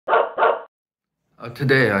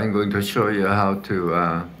Today I'm going to show you how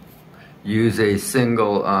to use a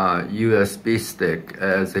single USB stick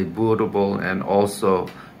as a bootable and also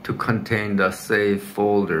to contain the save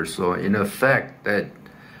folder. So in effect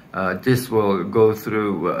this will go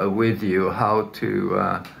through with you how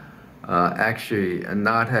to actually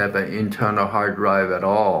not have an internal hard drive at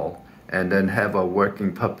all and then have a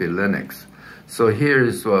working Puppy Linux. So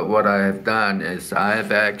here's what I have done is I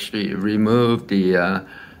have actually removed the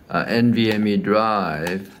NVMe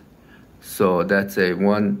drive. So that's a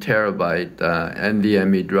 1 terabyte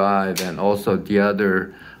NVMe drive, and also the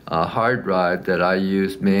other hard drive that I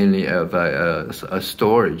use mainly of a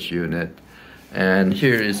storage unit. And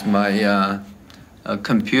here is my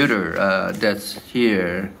computer that's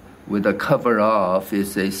here with the cover off.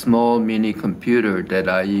 It's a small mini computer that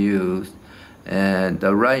I use, and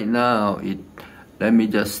right now let me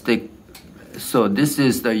just stick. So this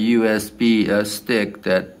is the USB stick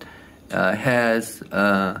that has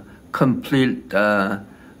complete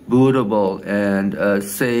bootable and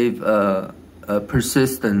save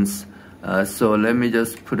persistence. So let me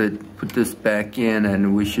just put this back in,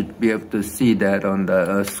 and we should be able to see that on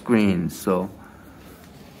the screen. So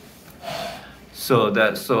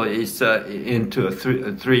it's into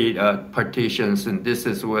three partitions, and this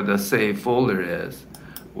is where the save folder is.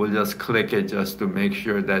 We'll just click it just to make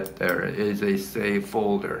sure that there is a save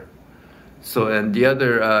folder. So, and the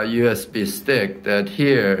other USB stick that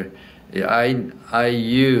here I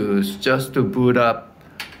use just to boot up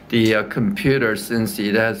the computer, since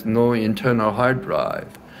it has no internal hard drive.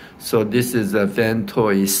 So this is a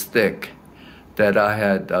Ventoy stick that I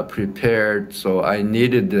had prepared. So I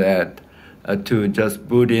needed that to just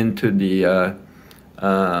boot into the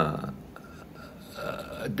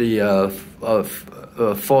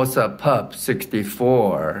Fossa Pup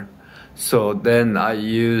 64. So then I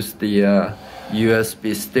use the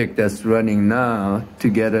USB stick that's running now to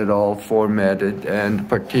get it all formatted and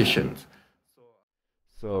partitioned.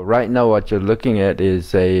 So right now what you're looking at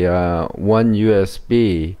is a one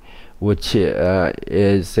USB, which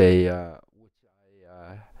is a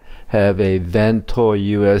have a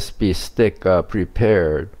Ventoy USB stick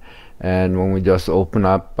prepared. And when we just open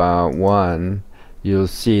up one, you'll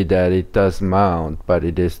see that it does mount, but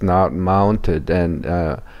it is not mounted.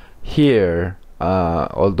 And here,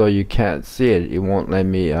 although you can't see it, it won't let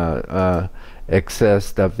me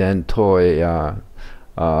access the Ventoy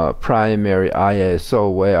primary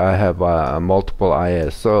ISO, where I have multiple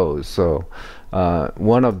ISOs. So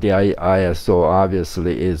one of the ISO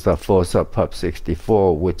obviously is a Fossa Pup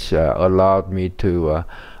 64, which allowed me to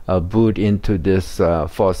boot into this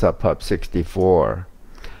Fossa Pup 64.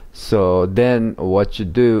 So then what you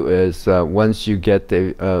do is once you get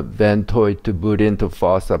the Ventoy to boot into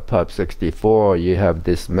Fossa Pup 64, you have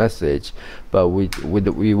this message, but we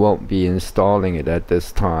won't be installing it at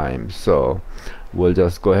this time. So we'll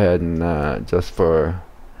just go ahead and we'll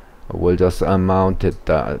just unmount it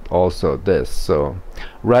also this. So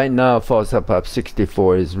right now Fossa Pup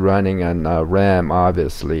 64 is running on RAM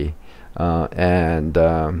obviously,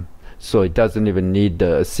 so it doesn't even need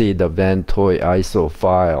to see the Ventoy ISO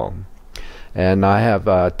file. And I have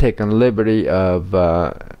taken liberty of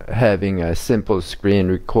having a simple screen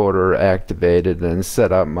recorder activated and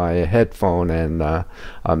set up my headphone and a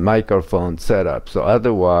microphone setup. So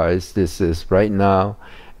otherwise this is right now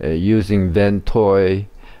using Ventoy.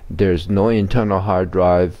 There's no internal hard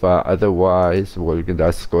drive. Otherwise we'll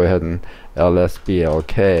just go ahead and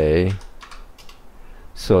LSBLK.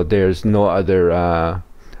 So there's no other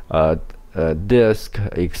disk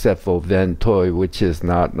except for Ventoy, which is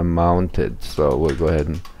not mounted. So we'll go ahead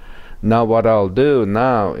and now what I'll do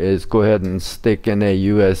now is go ahead and stick in a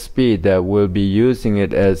USB that will be using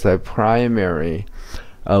it as a primary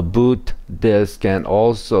boot disk and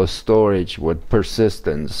also storage with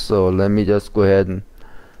persistence. So let me just go ahead and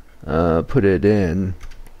put it in.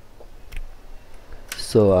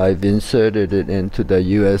 So I've inserted it into the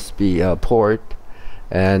USB port,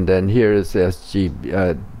 and then here is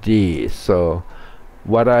SGD. So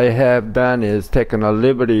what I have done is taken a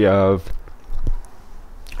liberty of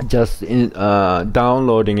just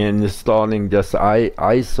downloading and installing just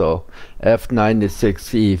ISO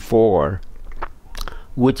F96E4,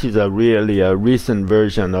 which is really a recent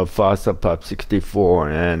version of Fossa Pup 64,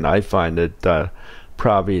 and I find it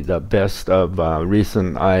probably the best of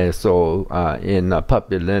recent ISO in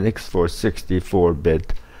Puppy Linux for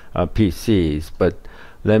 64-bit PCs. But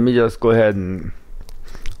let me just go ahead and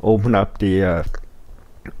open up the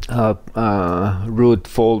root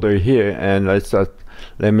folder here, and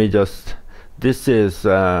let me just, this is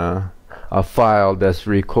a file that's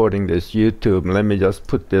recording this YouTube. Let me just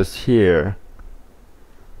put this here.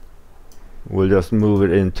 we'll just move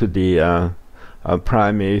it into the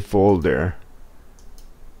primary folder,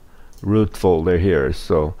 root folder here.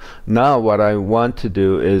 So now what I want to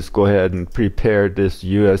do is go ahead and prepare this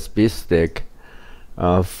USB stick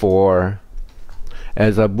for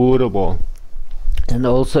as a bootable, and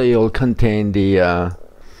also it'll contain the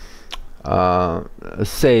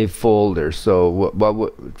save folder. So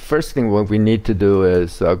first thing what we need to do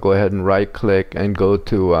is go ahead and right click and go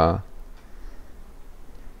to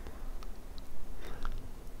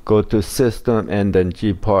system and then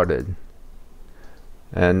gparted,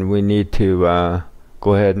 and we need to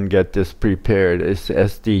go ahead and get this prepared. It's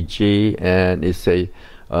SDG and it's a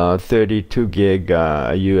 32 gig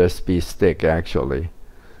USB stick actually.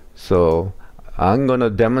 So I'm gonna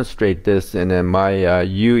demonstrate this in my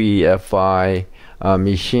UEFI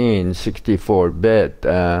machine, 64-bit.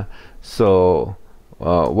 So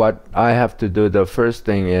what I have to do, the first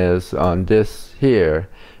thing is on this here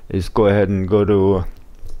is go ahead and go to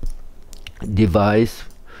device,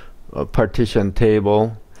 partition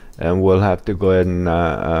table, and we'll have to go ahead and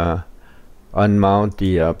unmount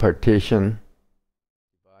the partition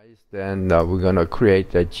device. Then we're gonna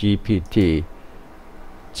create a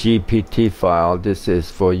GPT file. This is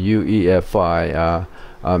for UEFI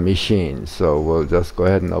machine. So we'll just go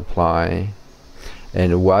ahead and apply,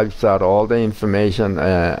 and it wipes out all the information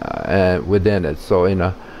within it. So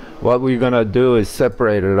what we're gonna do is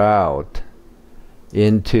separate it out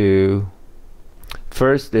into,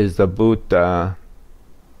 first is the boot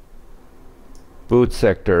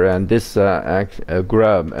sector, and this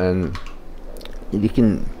grub, and you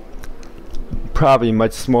can probably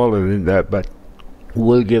much smaller than that, but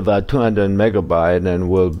we'll give 200 megabyte, and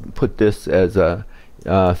we'll put this as a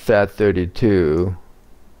FAT32.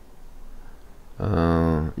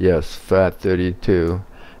 Yes, FAT32,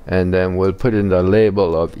 and then we'll put in the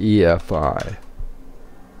label of EFI.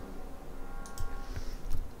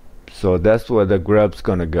 So that's where the grub's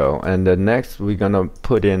gonna go, and the next we're gonna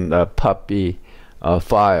put in the puppy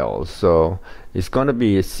files. So it's gonna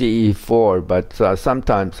be a CE4, but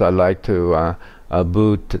sometimes I like to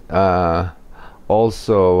boot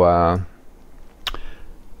also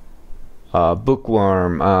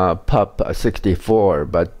bookworm pup64,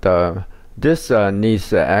 but this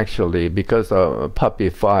needs actually, because puppy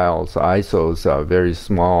files ISOs are very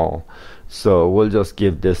small, so we'll just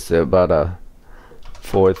give this about a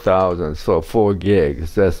 4,000, so 4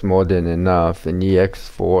 gigs. That's more than enough, and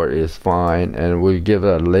EX4 is fine, and we give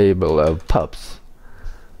it a label of pups.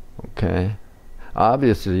 Okay,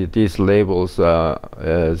 obviously these labels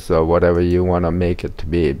is whatever you want to make it to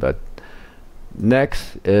be, but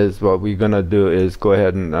next is what we're gonna do is go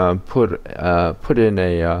ahead and put in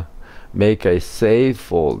a make a save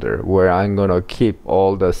folder where I'm gonna keep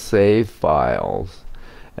all the save files,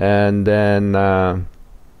 and then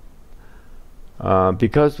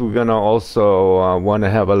because we're gonna also want to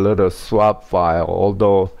have a little swap file,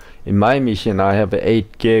 although in my machine I have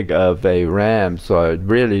 8 gig of a RAM, so I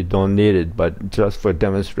really don't need it, but just for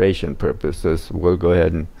demonstration purposes we'll go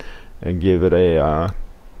ahead and give it a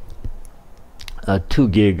 2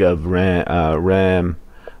 gig of RAM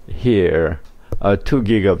here, 2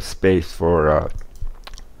 gig of space for a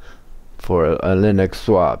Linux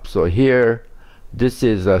swap. So here this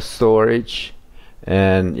is a storage,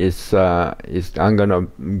 and I'm gonna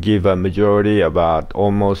give a majority about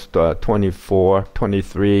almost 24,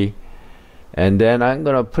 23, and then I'm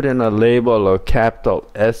gonna put in a label of capital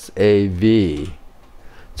SAV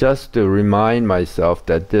just to remind myself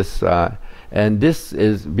that this and this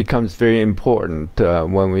becomes very important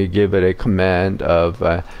when we give it a command of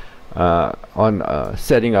on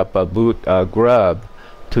setting up a boot grub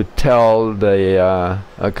to tell the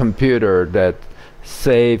computer that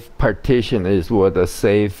save partition is what the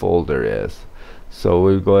save folder is. So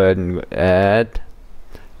we'll go ahead and add,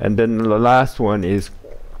 and then the last one is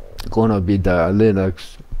gonna be the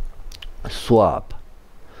Linux swap.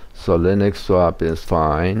 So Linux swap is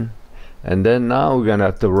fine, and then now we're gonna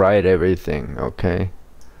have to write everything. Okay,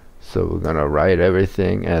 so we're gonna write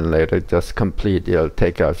everything and let it just complete. It'll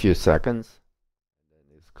take a few seconds, and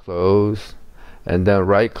then it's close, and then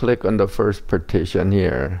right click on the first partition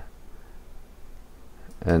here,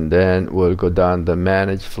 and then we'll go down the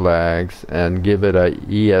manage flags and give it a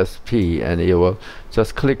ESP, and it will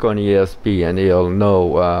just click on ESP and it'll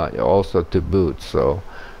know also to boot. So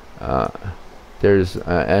there's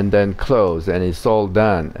and then close, and it's all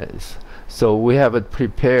done. So we have it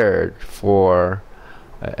prepared for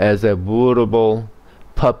as a bootable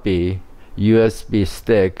puppy USB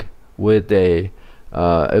stick with a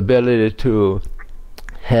ability to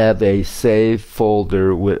have a save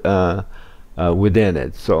folder with within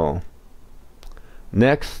it. So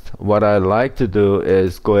Next, what I like to do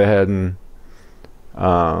is go ahead and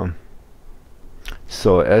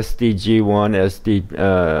so SDG1,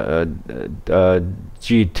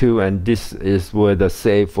 G2, and this is where the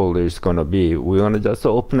save folder is going to be. We want to just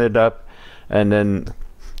open it up, and then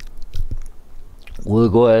we'll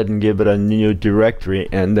go ahead and give it a new directory,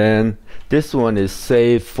 and then this one is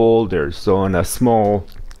save folder, so on a small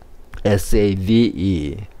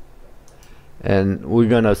SAVE, and we're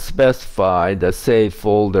gonna specify the save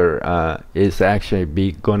folder is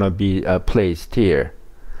actually gonna be placed here.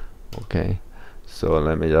 Okay, so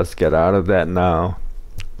let me just get out of that now.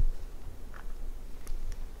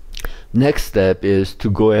 Next step is to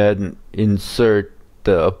go ahead and insert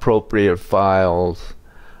the appropriate files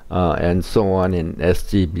and so on in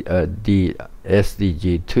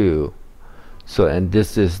SDG2. So, and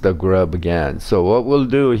this is the grub again. So what we'll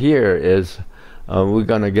do here is we're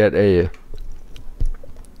gonna get a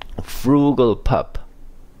frugal pup.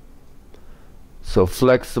 So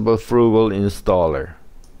flexible frugal installer.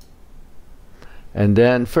 And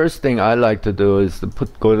then first thing I like to do is to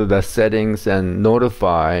go to the settings and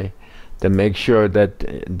notify to make sure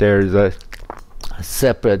that there's a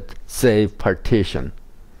separate save partition.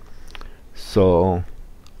 So,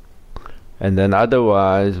 and then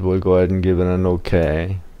otherwise we'll go ahead and give it an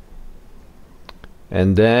OK.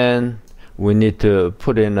 And then we need to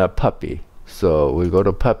put in a puppy. So we go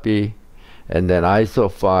to puppy, and then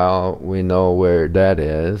ISO file, we know where that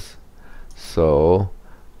is. So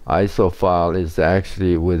ISO file is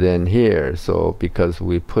actually within here. So because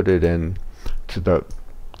we put it in to the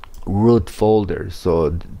root folder, so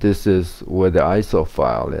this is where the ISO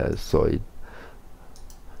file is. So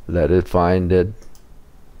let it find it,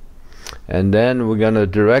 and then we're gonna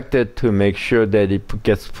direct it to make sure that it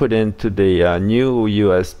gets put into the new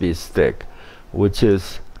USB stick, which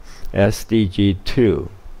is SDG2.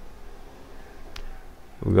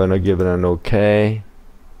 We're gonna give it an OK,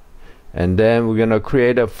 and then we're gonna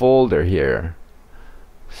create a folder here.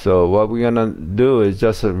 So what we're gonna do is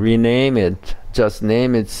just rename it, just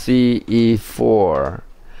name it CE4,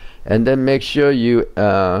 and then make sure you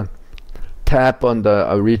tap on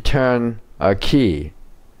the return key.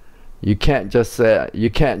 You can't just say, you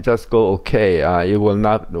can't just go OK. It will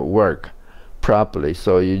not work properly.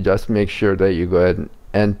 So you just make sure that you go ahead and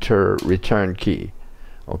enter return key.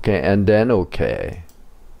 Okay, and then OK.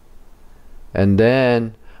 And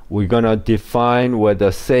then we're gonna define where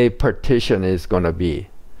the save partition is gonna be.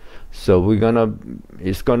 So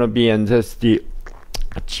it's gonna be in this the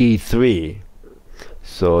G3.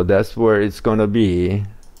 So that's where it's gonna be.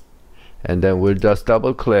 And then we'll just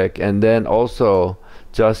double click, and then also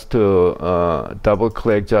just to double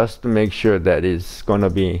click just to make sure that it's gonna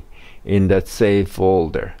be in that save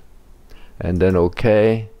folder, and then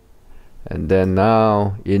OK. And then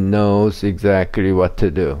now it knows exactly what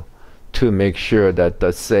to do to make sure that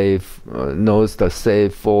the save knows the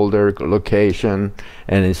save folder location,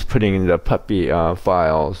 and is putting in the puppy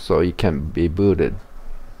file so it can be booted.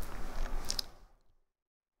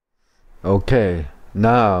 Okay,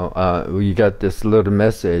 now we got this little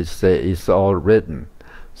message say it's all written.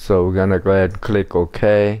 So we're gonna go ahead and click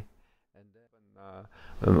OK, and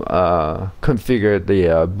then configure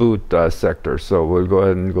the boot sector. So we'll go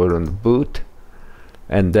ahead and go to the boot,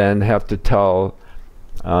 and then have to tell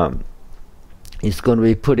it's going to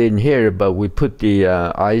be put in here, but we put the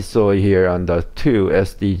ISO here on the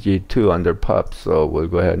SDG2 under pup. So we'll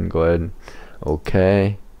go ahead and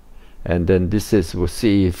OK, and then this is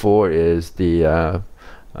CE4 is the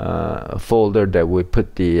folder that we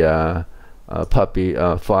put the puppy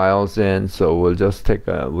files in. So we'll just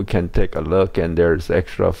we can take a look, and there's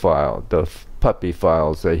extra file. The puppy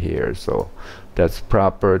files are here, so that's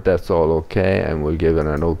proper, that's all OK, and we'll give it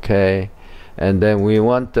an OK. And then we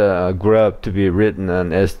want the grub to be written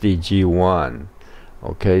on SDG1.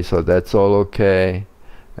 Okay, so that's all OK.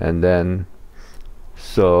 And then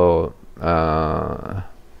so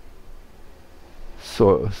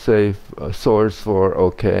save source for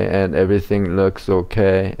OK, and everything looks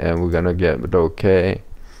OK, and we're gonna get it OK,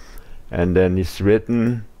 and then it's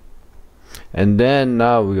written, and then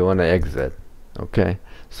now we want to exit. Okay,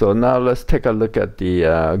 so now let's take a look at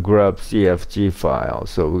the grub CFG file.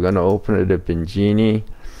 So we're gonna open it up in Genie,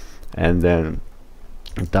 and then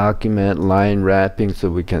document line wrapping so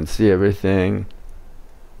we can see everything.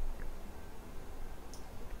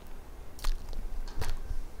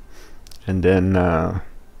 And then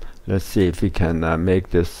let's see if we can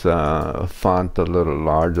make this font a little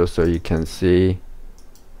larger so you can see.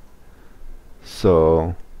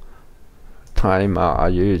 So time I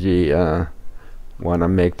usually want to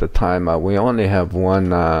make the timeout. We only have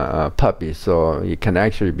one puppy, so it can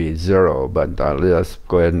actually be 0, but let's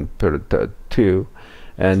go ahead and put it to 2.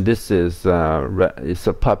 And this is it's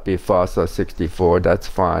a puppy FOSSA 64. That's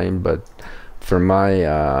fine, but for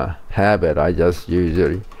my habit, I just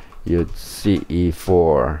usually use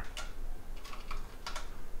CE4.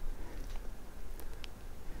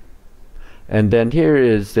 And then here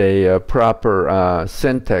is a proper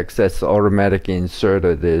syntax that's automatically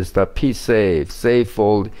inserted. Is the save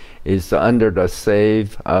fold is under the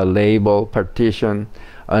save label partition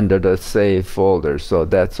under the save folder, so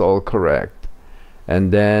that's all correct.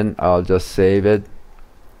 And then I'll just save it.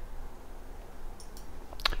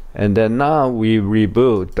 And then now we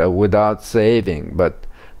reboot without saving, but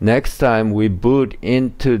next time we boot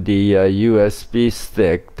into the USB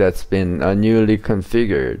stick that's been newly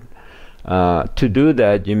configured. To do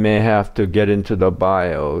that, you may have to get into the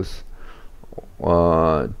BIOS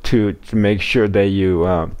to make sure that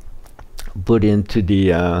you boot into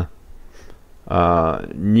the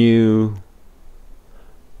new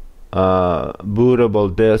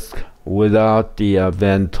bootable disk without the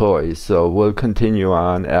Ventoy. So we'll continue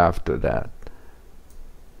on after that.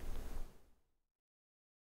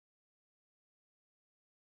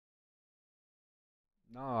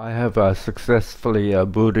 Now I have successfully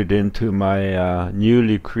booted into my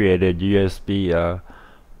newly created USB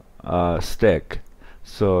stick.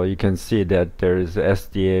 So you can see that there's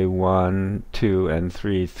SDA 1, 2, and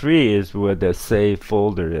 3. 3 is where the save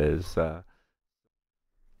folder is.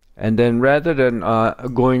 And then rather than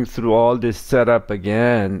going through all this setup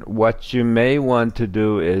again, what you may want to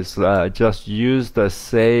do is just use the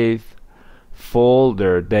save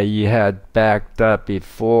folder that you had backed up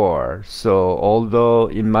before. So although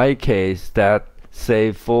in my case that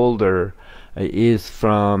save folder is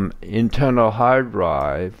from internal hard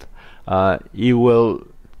drive, it will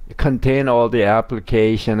contain all the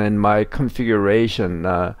application and my configuration,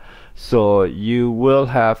 so you will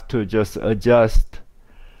have to just adjust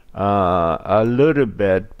a little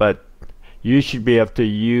bit, but you should be able to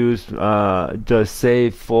use the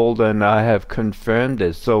save folder, and I have confirmed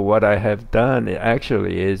it. So what I have done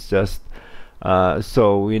actually is just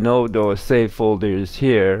so we know the save folder is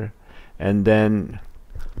here, and then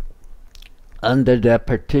under that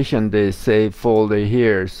partition the save folder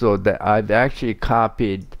here, so that I've actually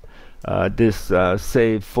copied this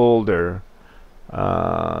save folder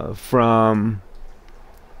from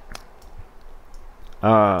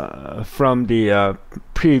the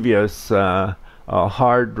previous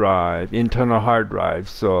hard drive, internal hard drive.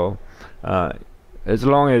 So as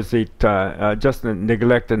long as it just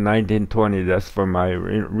neglected 1920, that's for my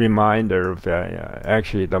reminder of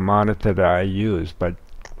actually the monitor that I use.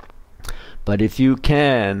 But if you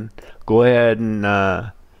can, go ahead and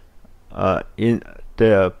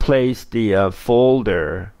place the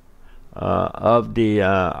folder of the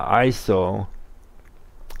ISO.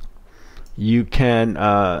 You can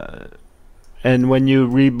and when you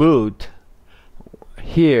reboot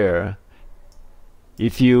here,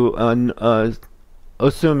 if you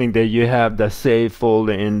assuming that you have the save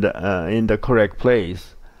folder in the correct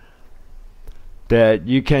place, that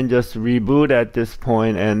you can just reboot at this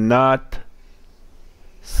point and not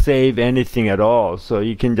save anything at all. So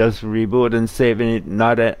you can just reboot and save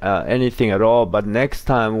not anything at all. But next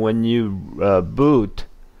time when you boot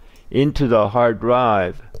into the hard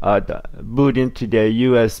drive, boot into the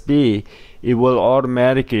USB, it will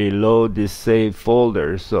automatically load this save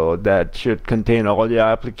folder. So that should contain all the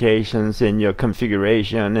applications in your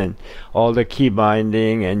configuration and all the key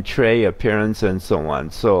binding and tray appearance and so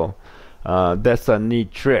on. So that's a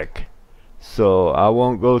neat trick. So I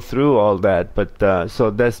won't go through all that, but so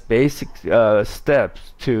that's basic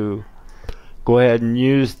steps to go ahead and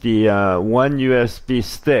use the one USB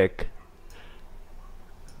stick,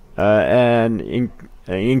 and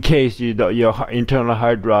in case your internal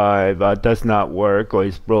hard drive does not work or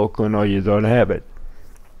is broken or you don't have it.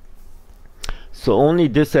 So only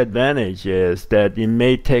disadvantage is that it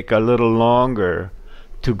may take a little longer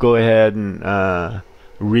to go ahead and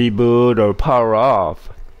reboot or power off,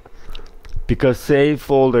 because save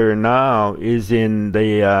folder now is in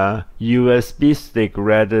the USB stick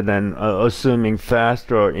rather than assuming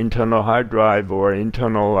fast or internal hard drive or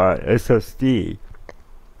internal SSD.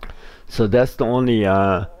 So that's the only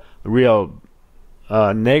real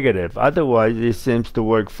negative. Otherwise it seems to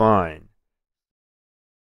work fine.